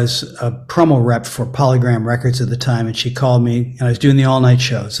she was a promo rep for Polygram Records at the time. And she called me, and I was doing the all-night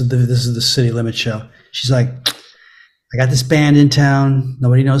show. So this is the City Limit show. She's like, I got this band in town.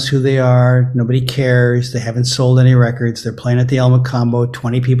 Nobody knows who they are. Nobody cares. They haven't sold any records. They're playing at the Elma Combo.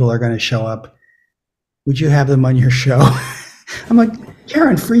 20 people are going to show up. Would you have them on your show? I'm like,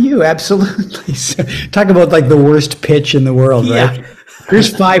 Karen, for you, absolutely. So, talk about like the worst pitch in the world, right?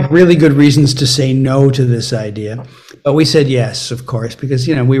 There's 5 really good reasons to say no to this idea, but we said yes, of course, because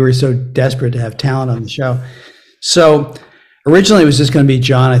we were so desperate to have talent on the show. So originally it was just going to be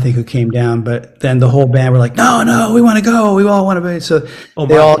John, I think, who came down, but then the whole band were like, no, we want to go, we all want to be. So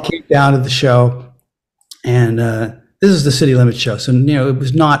they all came down to the show, and this is the City Limits show, so it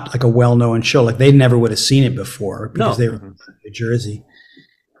was not like a well-known show. Like they never would have seen it before because they were from New Jersey.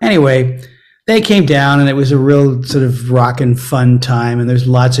 Anyway, they came down, and it was a real sort of rockin' fun time, and there's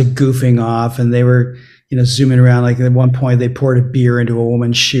lots of goofing off, and they were zooming around. Like at one point they poured a beer into a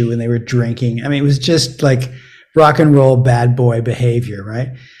woman's shoe and they were drinking. I mean, it was just like rock and roll bad boy behavior, right?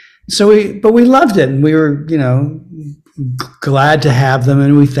 So we loved it, and we were glad to have them,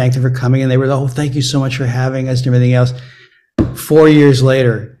 and we thanked them for coming, and they were, thank you so much for having us and everything else. 4 years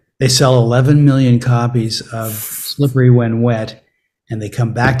later, they sell 11 million copies of Slippery When Wet, and they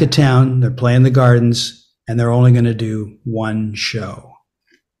come back to town, they're playing the Gardens, and they're only going to do one show.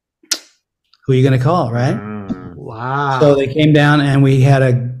 Who are you going to call, right? Wow. So they came down, and we had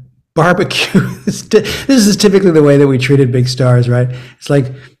a barbecue. This is typically the way that we treated big stars, right? It's like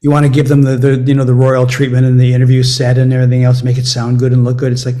you want to give them the royal treatment in the interview set and everything else, make it sound good and look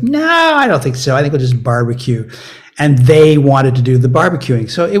good. It's like, no, I don't think so. I think we'll just barbecue. And they wanted to do the barbecuing.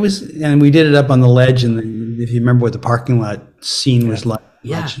 So it was, and we did it up on the ledge. And if you remember what the parking lot scene was like,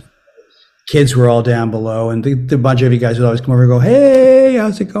 kids were all down below, and the bunch of you guys would always come over and go, hey,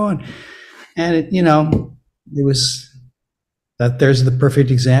 how's it going? And it was that there's the perfect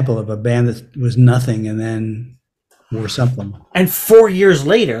example of a band that was nothing and then were something. And 4 years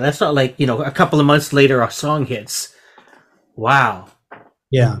later, that's not like, a couple of months later, a song hits. Wow.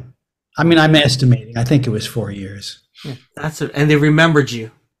 Yeah. I mean, I'm estimating. I think it was 4 years. And they remembered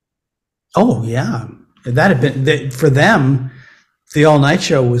you. Oh, yeah. That had been, for them, the all-night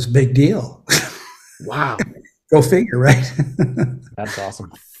show was a big deal. Wow. Go figure, right? That's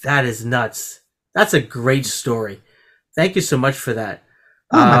awesome. That is nuts. That's a great story. Thank you so much for that.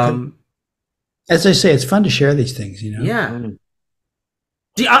 As I say, it's fun to share these things, Yeah. I'm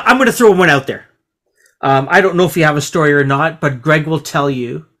going to throw one out there. I don't know if you have a story or not, but Greg will tell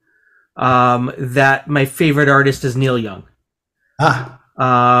you that my favorite artist is Neil Young. Yeah.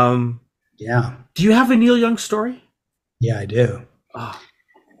 Do you have a Neil Young story? Yeah, I do.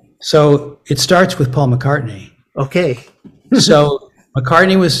 So it starts with Paul McCartney. Okay. So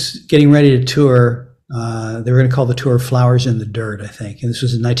McCartney was getting ready to tour. They were going to call the tour Flowers in the Dirt, I think. And this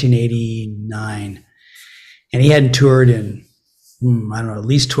was in 1989. And he hadn't toured in, I don't know, at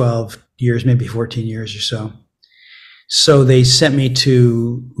least 12 years, maybe 14 years or so. So they sent me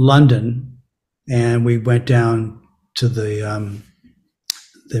to London, and we went down to the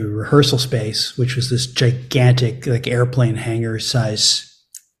rehearsal space, which was this gigantic, like airplane hangar size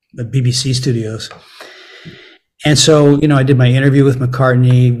BBC studios. And so, I did my interview with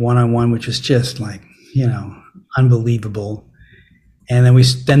McCartney one-on-one, which was just like, unbelievable. And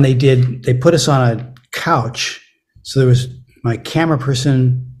then they put us on a couch. So there was my camera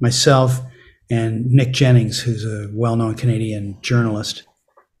person, myself, and Nick Jennings, who's a well-known Canadian journalist.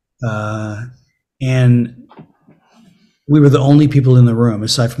 And we were the only people in the room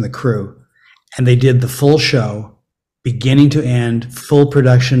aside from the crew. And they did the full show, beginning to end, full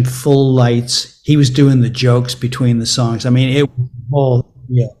production, full lights. He was doing the jokes between the songs. I mean, it was all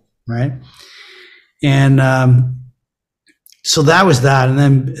real, right? And so that was that. And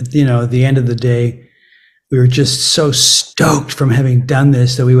then, at the end of the day, we were just so stoked from having done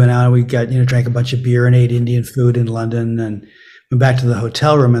this that we went out and we got, drank a bunch of beer and ate Indian food in London and went back to the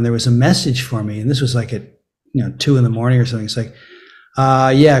hotel room. And there was a message for me. And this was like at, 2 a.m. or something. It's like,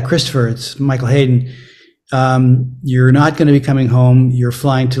 yeah, Christopher, it's Michael Hayden. You're not going to be coming home. You're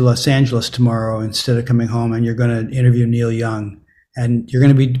flying to Los Angeles tomorrow instead of coming home, and you're going to interview Neil Young. And you're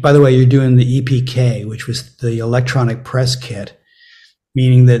going to be, by the way, you're doing the EPK, which was the electronic press kit,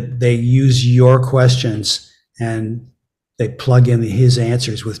 meaning that they use your questions and they plug in his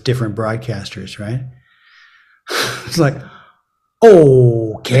answers with different broadcasters, right? It's like,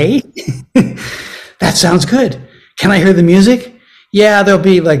 okay, that sounds good. Can I hear the music? Yeah, there'll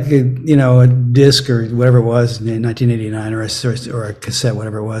be like a disc or whatever it was in 1989 or a cassette,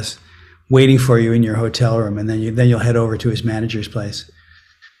 whatever it was, waiting for you in your hotel room, and then you'll head over to his manager's place.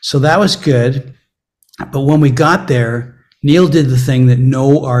 So that was good. But when we got there, Neil did the thing that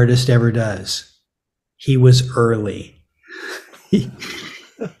no artist ever does. He was early. he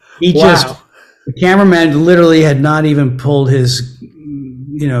Wow. The cameraman literally had not even pulled his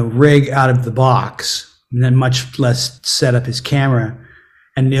rig out of the box, and then much less set up his camera,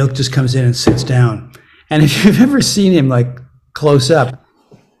 and Neil just comes in and sits down. And if you've ever seen him like close up,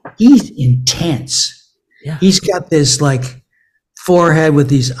 he's intense. Yeah. He's got this like forehead with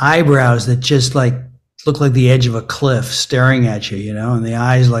these eyebrows that just like look like the edge of a cliff staring at you, you know, and the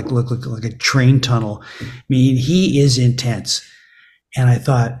eyes like look like a train tunnel. I mean, he is intense. And I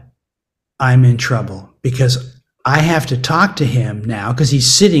thought, I'm in trouble because I have to talk to him now because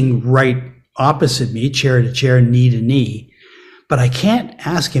he's sitting right opposite me, chair to chair, knee to knee. But I can't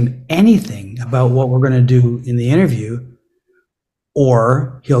ask him anything about what we're going to do in the interview,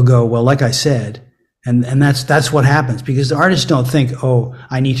 or he'll go, well, like I said, and that's what happens, because the artists don't think, oh,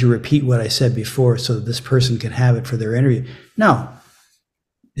 I need to repeat what I said before so that this person can have it for their interview. No.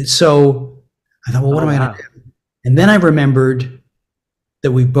 So I thought, well, what am I going to do? And then I remembered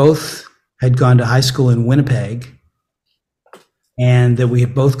that we both had gone to high school in Winnipeg, and that we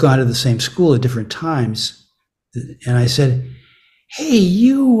had both gone to the same school at different times. And I said, hey,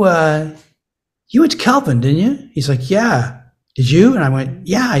 you went to Kelvin, didn't you? He's like, yeah. Did you? And I went,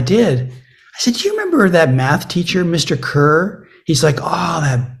 yeah, I did. I said, do you remember that math teacher, Mr. Kerr? He's like, oh,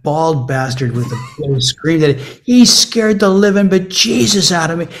 that bald bastard with the scream that he scared the living bejesus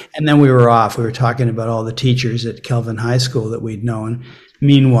out of me. And then we were off. We were talking about all the teachers at Kelvin High School that we'd known.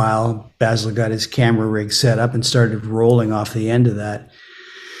 Meanwhile, Basil got his camera rig set up and started rolling off the end of that.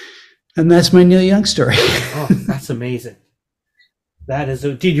 And that's my Neil Young story. Oh, that's amazing. That is.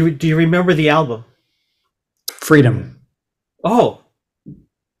 Do you remember the album? Freedom. Oh.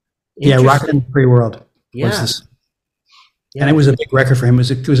 Yeah, Rockin' the Free World. Yeah. And it was a big record for him.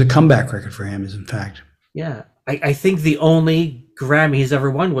 It was a comeback record for him, in fact. Yeah. I think the only Grammy he's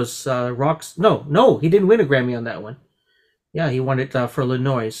ever won was Rocks. No, he didn't win a Grammy on that one. Yeah, he won it for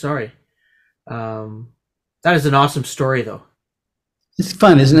Illinois. Sorry. That is an awesome story, though. It's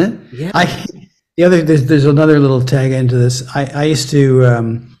fun, isn't it? Yeah. There's another little tag into this. I used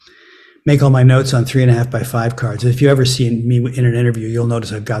to make all my notes on 3.5 by 5 cards. If you ever see me in an interview, you'll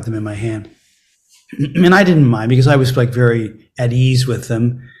notice I've got them in my hand. And I didn't mind because I was like very at ease with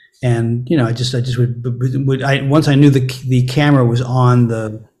them. And, you know, I just would once I knew the camera was on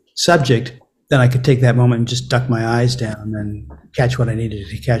the subject, then I could take that moment and just duck my eyes down and catch what I needed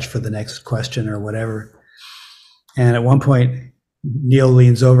to catch for the next question or whatever. And at one point, Neil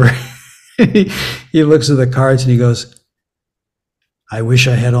leans over, he looks at the cards and he goes, I wish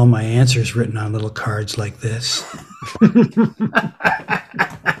I had all my answers written on little cards like this.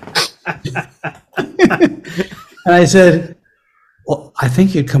 And I said, well, I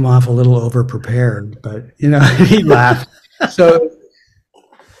think you'd come off a little over-prepared, but, you know, he laughed. So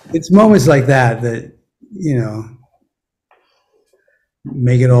it's moments like that, you know,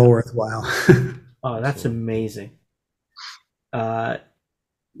 make it all worthwhile. Oh, that's amazing. I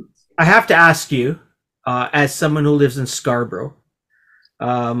have to ask you, as someone who lives in Scarborough,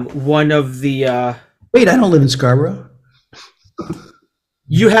 one of the... Wait, I don't live in Scarborough.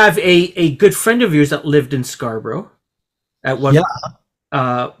 You have a good friend of yours that lived in Scarborough at one. Yeah.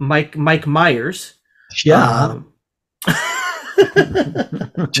 Mike Myers. Yeah.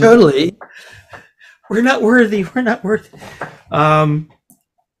 Totally. We're not worthy.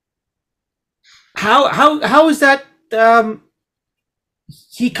 How is that?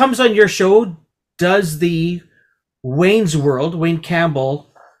 He comes on your show, does the Wayne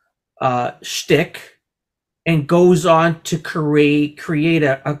Campbell shtick, and goes on to create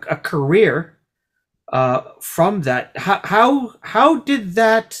a career from that. How did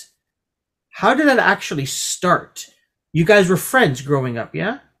that actually start? You guys were friends growing up,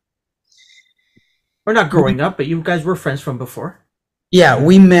 yeah? Or not growing up, but you guys were friends from before. Yeah,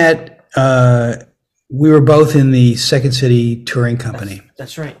 we met. We were both in the Second City touring company.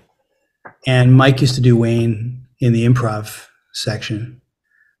 That's right. And Mike used to do Wayne in the improv section.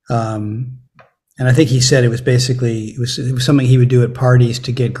 And I think he said it was something he would do at parties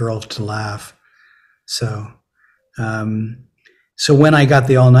to get girls to laugh. So when I got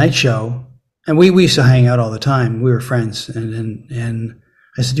the all night show, and we used to hang out all the time. We were friends, and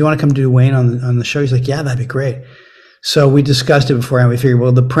I said, "Do you want to come do Wayne on the show?" He's like, "Yeah, that'd be great." So we discussed it beforehand. We figured,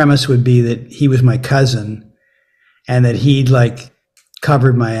 well, the premise would be that he was my cousin, and that he'd like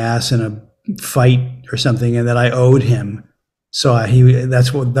covered my ass in a fight or something, and that I owed him. So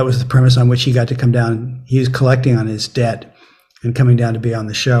that was the premise on which he got to come down. He was collecting on his debt and coming down to be on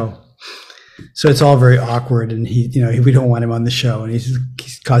the show. So it's all very awkward, and we don't want him on the show, and he's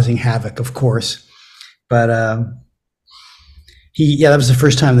causing havoc, of course. But that was the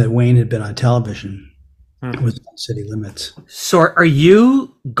first time that Wayne had been on television. It was on City Limits. So are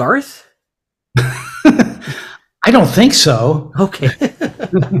you Garth? I don't think so. Okay.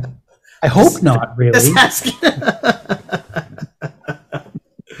 I hope not, really. Just asking.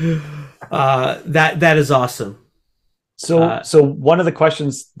 That is awesome. So one of the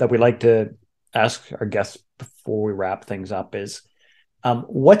questions that we like to ask our guests before we wrap things up is,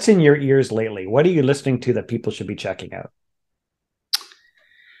 What's in your ears lately? What are you listening to that people should be checking out?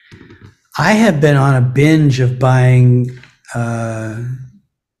 I have been on a binge of buying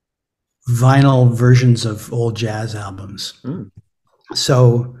vinyl versions of old jazz albums.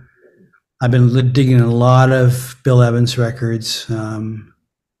 So I've been digging a lot of Bill Evans records, some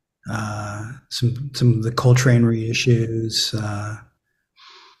of the Coltrane reissues,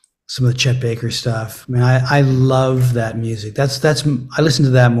 some of the Chet Baker stuff. I mean, I love that music. I listen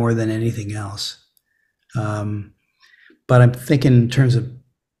to that more than anything else. But I'm thinking in terms of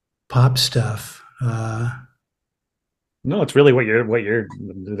pop stuff. No, it's really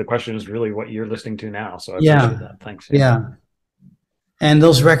the question is really what you're listening to now. So I appreciate that. Thanks. Yeah. And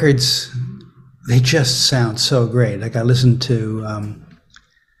those records, they just sound so great. Like I listened to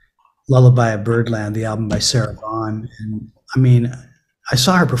Lullaby of Birdland, the album by Sarah Vaughan. And I mean, I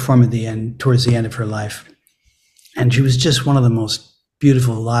saw her perform towards the end of her life. And she was just one of the most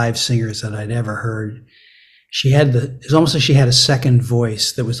beautiful live singers that I'd ever heard. It's almost like she had a second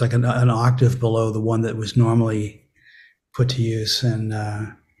voice that was like an octave below the one that was normally put to use. And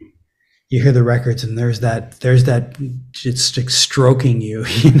you hear the records and there's that it's like stroking you,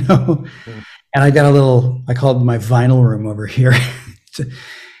 you know. And I got I call it my vinyl room over here.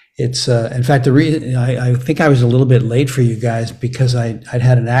 It's in fact, I think I was a little bit late for you guys because I'd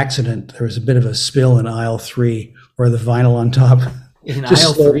had an accident. There was a bit of a spill in aisle 3 where the vinyl on top in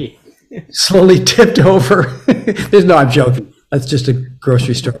aisle 3 slowly tipped over. No, I'm joking. That's just a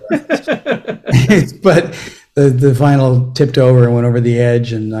grocery store. But the vinyl tipped over and went over the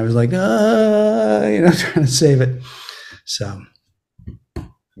edge, and I was like, trying to save it. So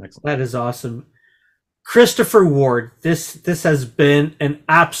that is awesome. Christopher Ward, this has been an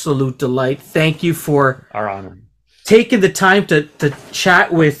absolute delight. Thank you for our honor taking the time to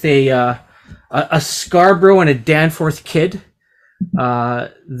chat with a Scarborough and a Danforth kid.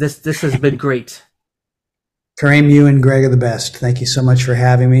 This has been great. Kareem, you and Greg are the best. Thank you so much for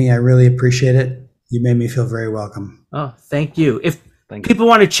having me. I really appreciate it. You made me feel very welcome. Oh, thank you. If people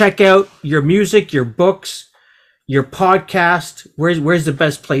want to check out your music, your books, your podcast, where's the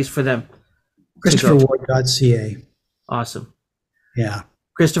best place for them? ChristopherWard.ca. Awesome. Yeah.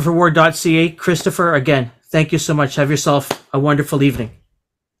 ChristopherWard.ca. Christopher, again, thank you so much. Have yourself a wonderful evening.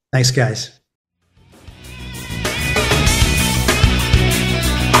 Thanks, guys.